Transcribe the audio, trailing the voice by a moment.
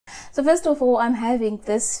So first of all, I'm having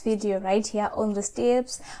this video right here on the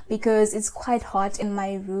steps because it's quite hot in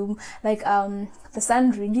my room. Like the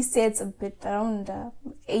sun really sets a bit around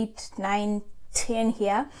 8, 9, 10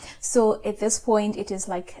 here. So at this point it is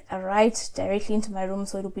like right directly into my room,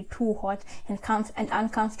 so it'll be too hot and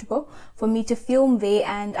uncomfortable for me to film there,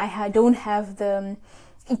 and I don't have the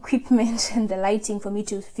equipment and the lighting for me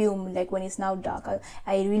to film like when it's now dark.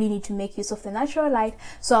 I really need to make use of the natural light,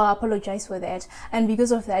 so I apologize for that. And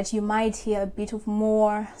because of that, you might hear a bit of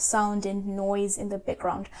more sound and noise in the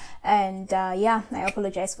background, and yeah, I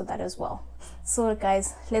apologize for that as well. So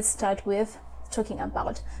guys, let's start with talking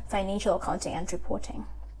about financial accounting and reporting.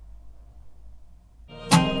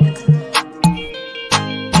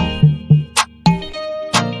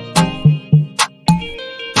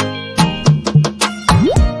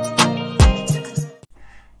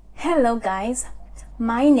 Hello guys,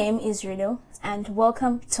 my name is Rido and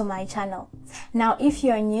welcome to my channel. Now if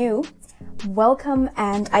you're new, welcome,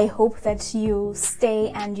 and I hope that you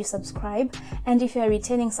stay and you subscribe, and if you're a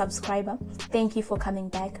returning subscriber, thank you for coming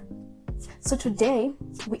back. So today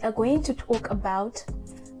we are going to talk about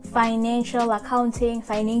financial accounting,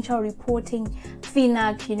 financial reporting,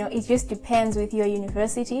 FINAC, you know, it just depends with your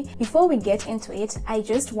university. Before we get into it, I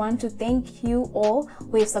just want to thank you all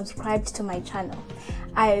who have subscribed to my channel.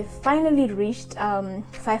 I finally reached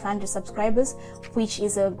 500 subscribers, which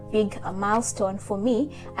is a big milestone for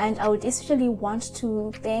me, and I would especially want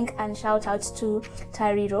to thank and shout out to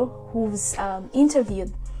Tariro, whose interview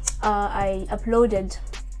I uploaded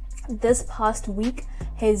this past week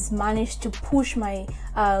has managed to push my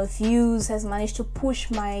views, has managed to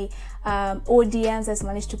push my audience, has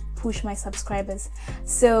managed to push my subscribers.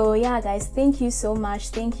 So yeah guys, thank you so much.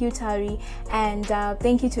 Thank you Tari, and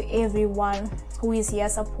thank you to everyone who is here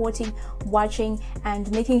supporting, watching, and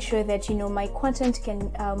making sure that, you know, my content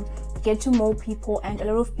can get to more people and a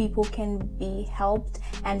lot of people can be helped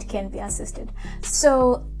and can be assisted.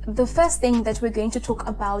 So the first thing that we're going to talk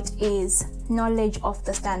about is knowledge of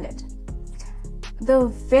the standard. The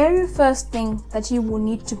very first thing that you will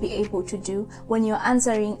need to be able to do when you're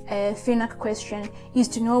answering a FINAC question is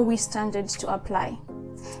to know which standard to apply.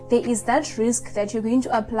 There is that risk that you're going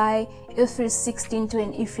to apply IFRS 16 to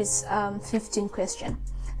an IFRS 15 question.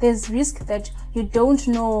 There's risk that you don't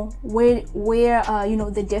know where you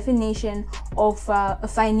know, the definition of a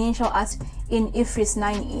financial asset in IFRS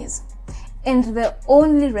 9 is. And the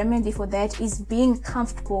only remedy for that is being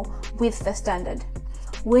comfortable with the standard.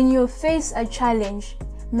 When you face a challenge,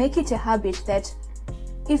 make it a habit that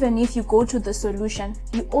even if you go to the solution,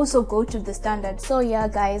 you also go to the standard. So yeah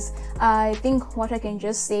guys, I think what I can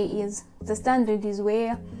just say is the standard is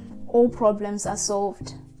where all problems are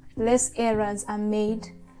solved, less errors are made,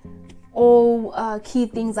 all key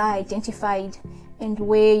things are identified, and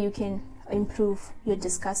where you can improve your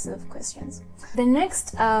discursive questions. The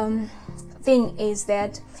next thing is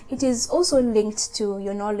that it is also linked to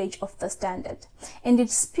your knowledge of the standard, and it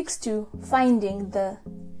speaks to finding the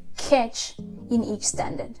catch in each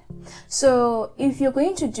standard. So if you're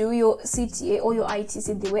going to do your CTA or your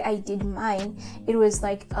ITC the way I did mine, it was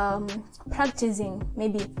like practicing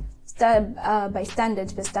maybe by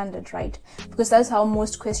standard per standard, right? Because that's how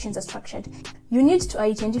most questions are structured. You need to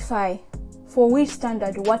identify for which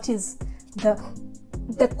standard what is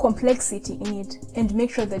the complexity in it, and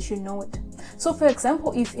make sure that you know it. So for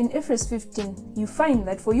example, if in IFRS 15 you find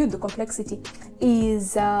that for you the complexity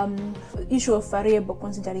is issue of variable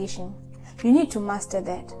consideration, you need to master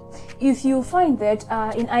that. If you find that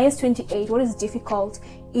in IS 28 what is difficult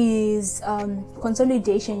is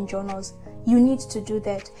consolidation journals, you need to do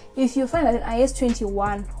that. If you find that in IS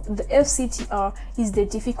 21 the FCTR is the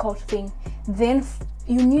difficult thing, then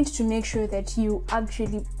you need to make sure that you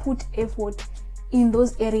actually put effort in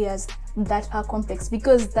those areas that are complex,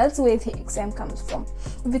 because that's where the exam comes from.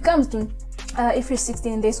 If it comes to IFRS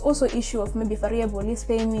 16, there's also issue of maybe variable lease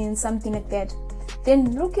payments, something like that.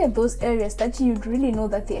 Then look at those areas that you really know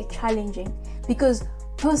that they are challenging, because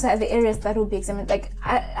those are the areas that will be examined. Like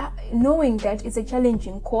knowing that it's a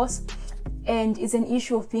challenging course and it's an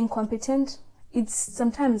issue of being competent, it's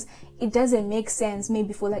sometimes it doesn't make sense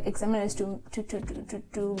maybe for like examiners to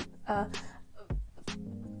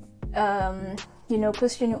you know,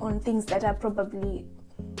 question you on things that are probably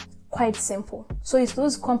quite simple. So it's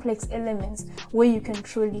those complex elements where you can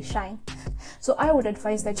truly shine. So I would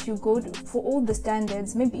advise that you go for all the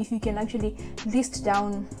standards. Maybe if you can actually list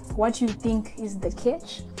down what you think is the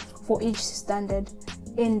catch for each standard,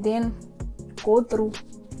 and then go through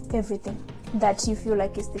everything. that you feel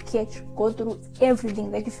like is the catch. Go through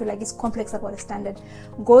everything that you feel like is complex about a standard.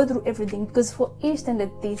 Go through everything, because for each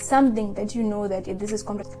standard there's something that you know that this is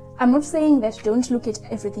complex. I'm not saying that don't look at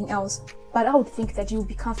everything else, but I would think that you'll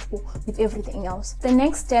be comfortable with everything else. The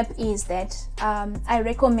next step is that I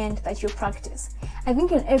recommend that you practice. I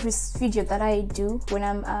think in every video that I do when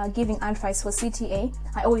I'm giving advice for CTA,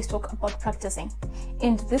 I always talk about practicing,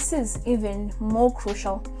 and this is even more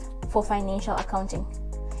crucial for financial accounting.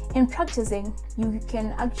 In practicing, you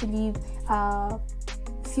can actually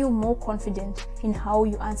feel more confident in how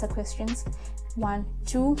you answer questions. 1,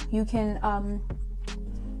 2, you can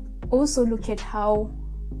also look at how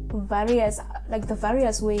the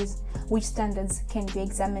various ways which standards can be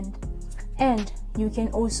examined, and you can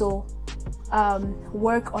also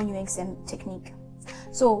work on your exam technique.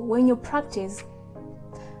 So when you practice,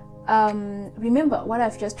 remember what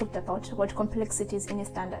I've just talked about complexities in a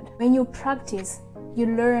standard. When you practice, you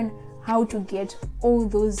learn how to get all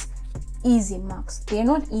those easy marks. They're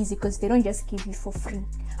not easy because they don't just give you for free.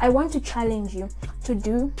 I want to challenge you to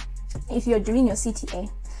do, if you're doing your CTA,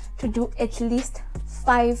 to do at least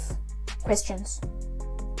 5 questions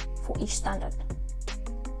for each standard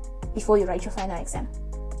before you write your final exam.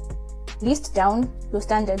 List down your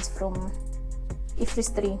standards from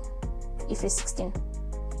IFRS 3, IFRS 16.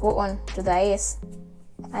 Go on to the IS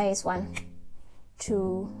 1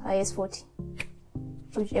 to IS 40,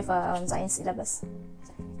 whichever ones are in syllabus,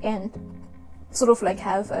 and sort of like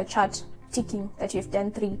have a chart ticking that you've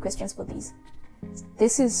done 3 questions for these.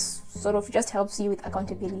 This is sort of just helps you with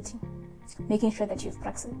accountability, making sure that you've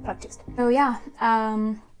practiced. So yeah,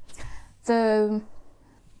 the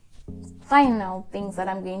final things that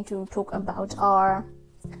I'm going to talk about are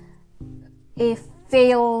a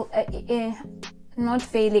not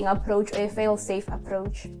failing approach, or a fail-safe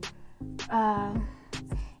approach.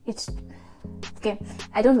 Okay,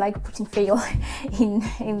 I don't like putting fail in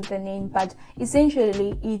the name, but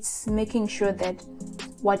essentially it's making sure that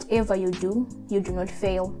whatever you do not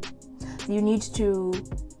fail. You need to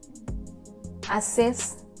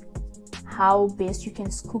assess how best you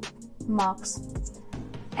can scoop marks,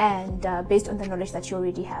 and based on the knowledge that you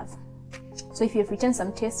already have. So if you've written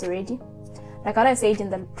some tests already, like what I said in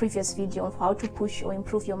the previous video of how to push or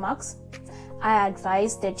improve your marks, I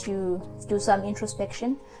advise that you do some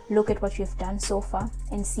introspection, look at what you've done so far,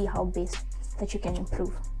 and see how best that you can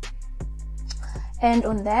improve. And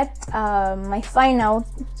on that, my final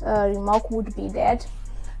remark would be that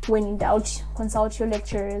when in doubt, consult your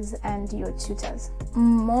lecturers and your tutors.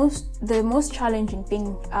 The most challenging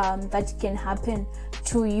thing that can happen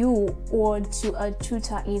to you or to a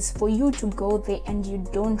tutor is for you to go there and you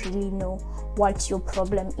don't really know what your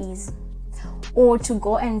problem is, or to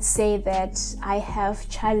go and say that I have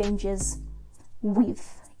challenges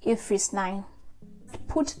with IFRS 9.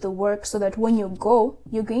 Put the work so that when you go,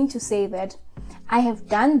 you're going to say that I have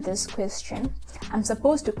done this question. I'm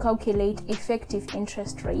supposed to calculate effective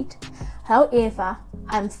interest rate. However,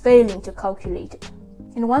 I'm failing to calculate it.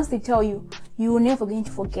 And once they tell you, you're never going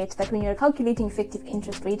to forget that when you're calculating effective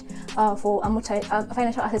interest rate for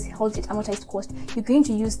financial assets held at amortized cost, you're going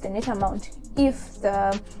to use the net amount if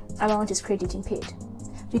the amount is credit impaired,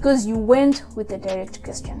 because you went with the direct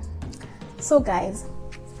question. So guys,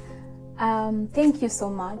 thank you so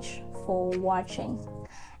much for watching.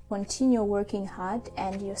 Continue working hard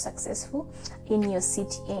and you're successful in your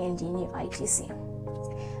CTA and in your ITC.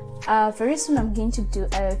 Very soon I'm going to do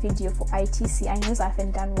a video for ITC. I know I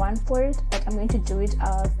haven't done one for it, but I'm going to do it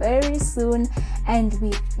very soon, and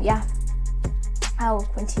I'll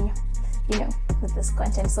continue with this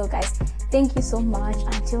content. So guys, thank you so much.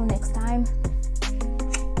 Until next time,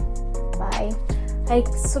 bye. I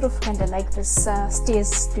sort of kind of like this stairs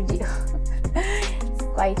studio. It's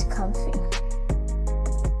quite comfy.